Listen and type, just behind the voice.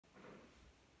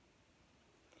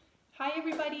Hi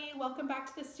everybody, welcome back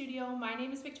to the studio. My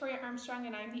name is Victoria Armstrong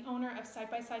and I'm the owner of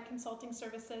Side by Side Consulting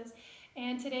Services.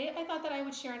 And today I thought that I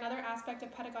would share another aspect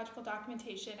of pedagogical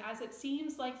documentation, as it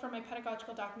seems like from my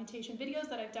pedagogical documentation videos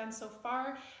that I've done so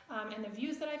far and the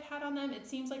views that I've had on them, it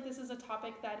seems like this is a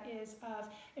topic that is of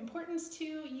importance to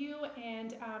you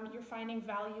and you're finding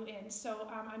value in. So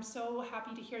I'm so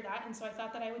happy to hear that, and so I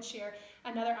thought that I would share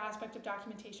another aspect of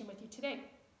documentation with you today.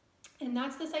 And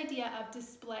that's this idea of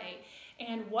display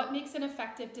and what makes an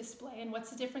effective display and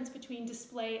what's the difference between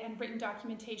display and written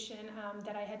documentation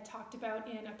that I had talked about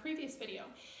in a previous video.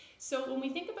 So when we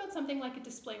think about something like a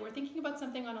display, we're thinking about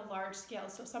something on a large scale.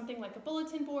 So something like a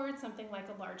bulletin board, something like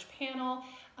a large panel,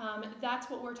 that's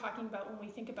what we're talking about when we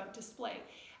think about display.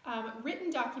 Written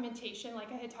documentation,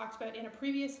 like I had talked about in a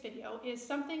previous video, is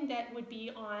something that would be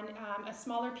on a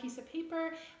smaller piece of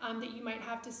paper that you might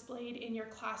have displayed in your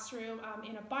classroom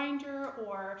in a binder,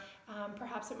 or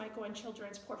perhaps it might go in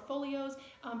children's portfolios,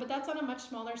 but that's on a much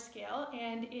smaller scale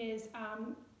and is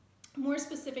more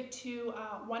specific to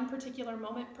one particular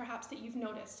moment perhaps that you've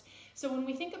noticed. So when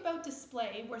we think about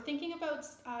display, we're thinking about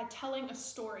telling a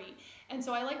story. And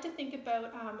so I like to think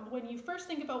about when you first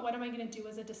think about what am I going to do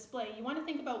as a display, you want to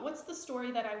think about what's the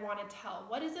story that I want to tell?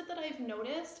 What is it that I've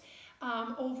noticed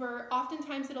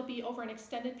oftentimes it'll be over an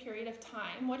extended period of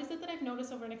time. What is it that I've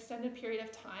noticed over an extended period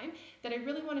of time that I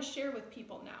really want to share with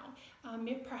people now?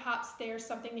 Perhaps there's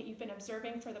something that you've been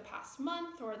observing for the past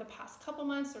month or the past couple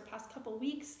months or past couple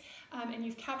weeks, and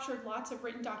you've captured lots of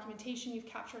written documentation, you've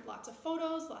captured lots of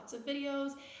photos, lots of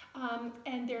videos,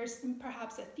 and there's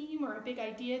perhaps a theme or a big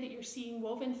idea that you're seeing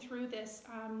woven through this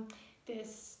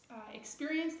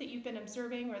experience that you've been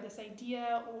observing, or this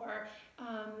idea, or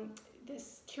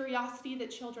this curiosity that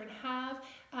children have,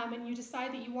 and you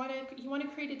decide that you want to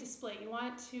create a display. You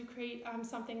want to create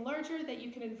something larger that you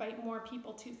can invite more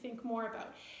people to think more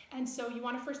about. And so you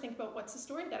want to first think about, what's the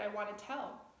story that I want to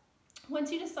tell?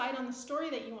 Once you decide on the story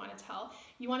that you want to tell,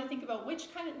 you want to think about which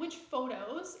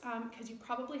photos, because you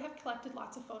probably have collected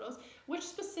lots of photos, which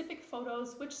specific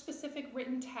photos, which specific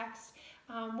written text,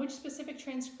 which specific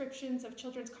transcriptions of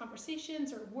children's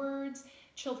conversations or words,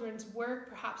 children's work,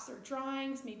 perhaps their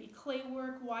drawings, maybe clay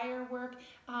work, wire work,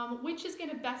 which is going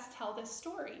to best tell this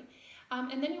story.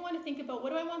 And then you want to think about,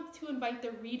 what do I want to invite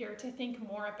the reader to think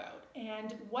more about?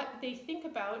 And what they think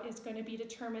about is going to be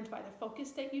determined by the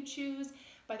focus that you choose,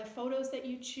 by the photos that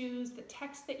you choose, the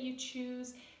text that you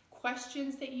choose,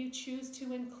 questions that you choose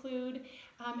to include.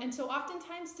 And so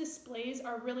oftentimes displays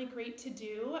are really great to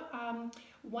do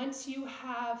once you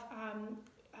have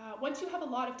a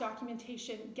lot of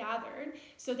documentation gathered,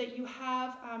 so that you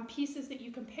have pieces that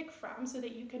you can pick from, so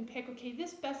that you can pick, okay,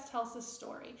 this best tells this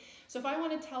story. So if I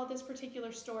want to tell this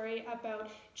particular story about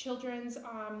children's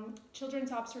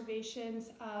observations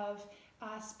of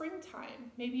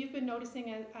springtime, maybe you've been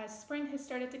noticing as spring has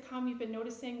started to come, you've been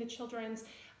noticing the children's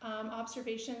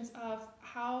observations of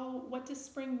what does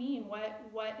spring mean,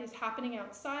 what is happening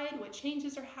outside, what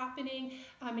changes are happening,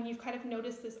 and you've kind of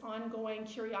noticed this ongoing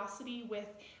curiosity with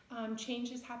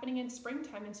changes happening in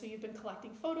springtime, and so you've been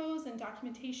collecting photos and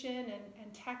documentation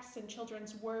and text and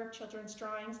children's work, children's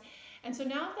drawings. And so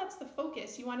now if that's the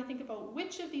focus, you want to think about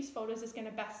which of these photos is going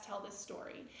to best tell this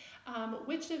story.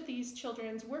 Which of these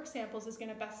children's work samples is going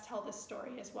to best tell this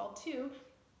story as well too,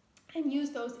 and use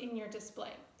those in your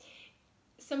display.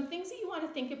 Some things that you want to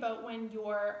think about when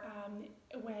you're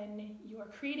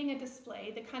creating a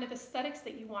display, the kind of aesthetics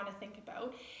that you want to think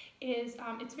about is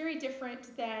it's very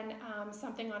different than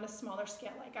something on a smaller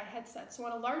scale, like I had said. So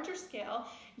on a larger scale,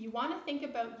 you want to think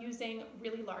about using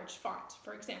really large font,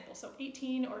 for example, so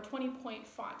 18 or 20 point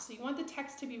font. So you want the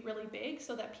text to be really big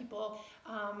so that people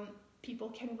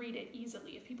can read it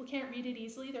easily. If people can't read it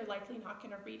easily, they're likely not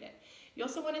going to read it. You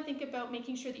also want to think about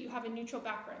making sure that you have a neutral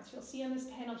background. So you'll see on this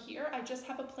panel here, I just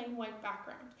have a plain white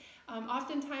background.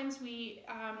 Oftentimes we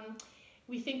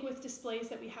think with displays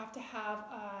that we have to have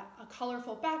a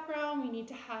colorful background, we need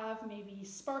to have maybe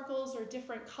sparkles or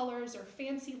different colors or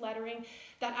fancy lettering.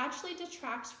 That actually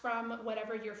detracts from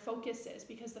whatever your focus is,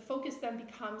 because the focus then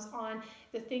becomes on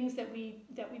the things that we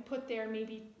put there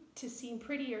maybe to seem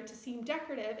pretty or to seem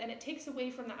decorative, and it takes away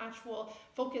from the actual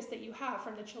focus that you have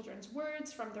from the children's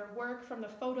words, from their work, from the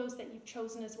photos that you've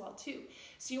chosen as well too.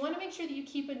 So you want to make sure that you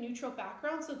keep a neutral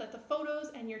background so that the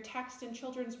photos and your text and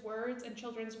children's words and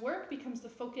children's work becomes the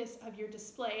focus of your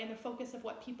display and the focus of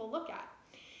what people look at.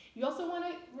 You also want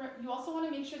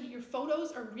to make sure that your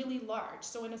photos are really large.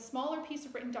 So in a smaller piece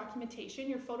of written documentation,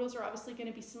 your photos are obviously going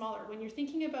to be smaller. When you're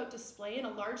thinking about display in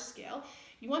a large scale,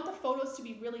 you want the photos to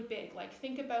be really big. Like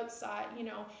think about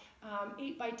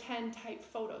 8 by 10 type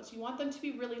photos. You want them to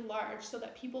be really large so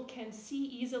that people can see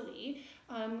easily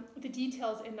the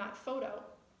details in that photo.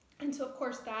 And so of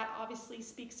course that obviously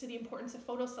speaks to the importance of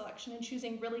photo selection and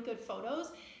choosing really good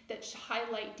photos that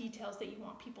highlight details that you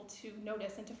want people to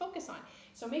notice and to focus on.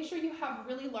 So make sure you have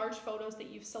really large photos that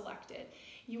you've selected.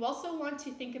 You also want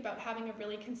to think about having a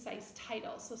really concise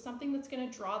title, so something that's going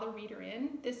to draw the reader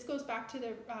in. This goes back to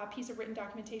the piece of written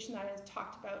documentation that I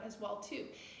talked about as well too.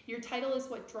 Your title is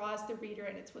what draws the reader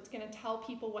in. It's what's going to tell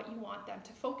people what you want them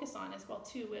to focus on as well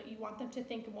too, what you want them to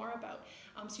think more about.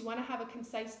 So you want to have a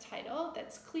concise title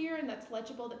that's clear and that's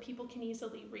legible, that people can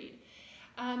easily read.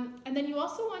 And then you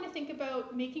also want to think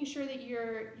about making sure that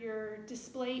your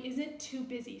display isn't too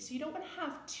busy. So you don't want to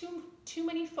have too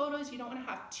many photos, you don't want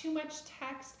to have too much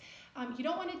text, you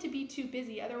don't want it to be too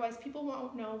busy, otherwise people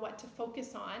won't know what to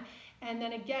focus on. And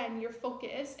then again, your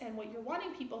focus and what you're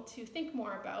wanting people to think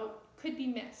more about could be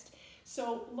missed.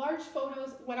 So large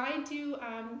photos, when I do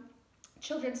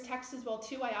children's text as well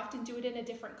too, I often do it in a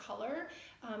different color.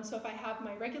 So if I have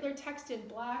my regular text in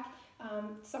black,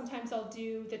 sometimes I'll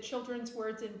do the children's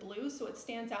words in blue so it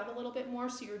stands out a little bit more,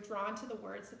 so you're drawn to the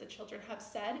words that the children have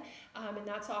said, and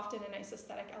that's often a nice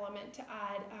aesthetic element to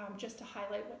add just to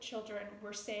highlight what children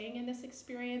were saying in this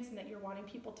experience and that you're wanting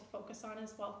people to focus on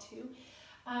as well too.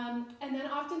 And then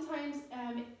oftentimes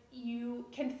you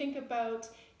can think about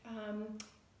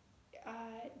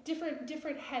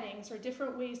different headings or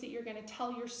different ways that you're going to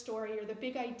tell your story, or the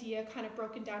big idea kind of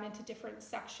broken down into different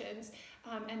sections,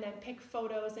 and then pick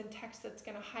photos and text that's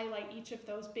going to highlight each of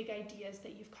those big ideas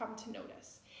that you've come to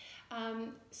notice.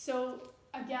 So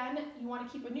again, you want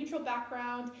to keep a neutral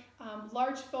background,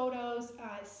 large photos,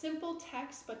 simple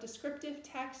text but descriptive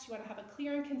text. You want to have a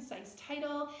clear and concise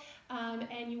title,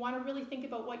 and you want to really think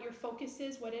about what your focus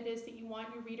is, what it is that you want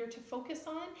your reader to focus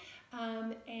on,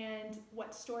 and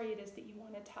what story it is that you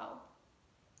want to tell.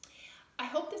 I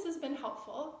hope this has been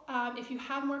helpful. If you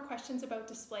have more questions about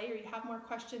display, or you have more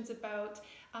questions about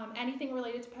anything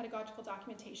related to pedagogical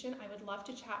documentation, I would love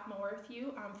to chat more with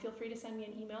you. Feel free to send me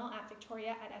an email at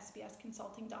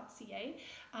victoria@sbsconsulting.ca.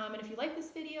 And if you like this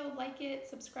video, like it,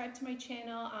 subscribe to my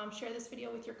channel, share this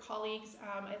video with your colleagues.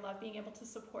 I love being able to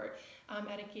support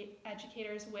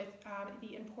educators with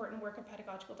the important work of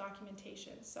pedagogical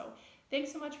documentation. So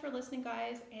thanks so much for listening,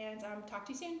 guys, and talk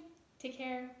to you soon. Take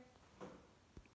care.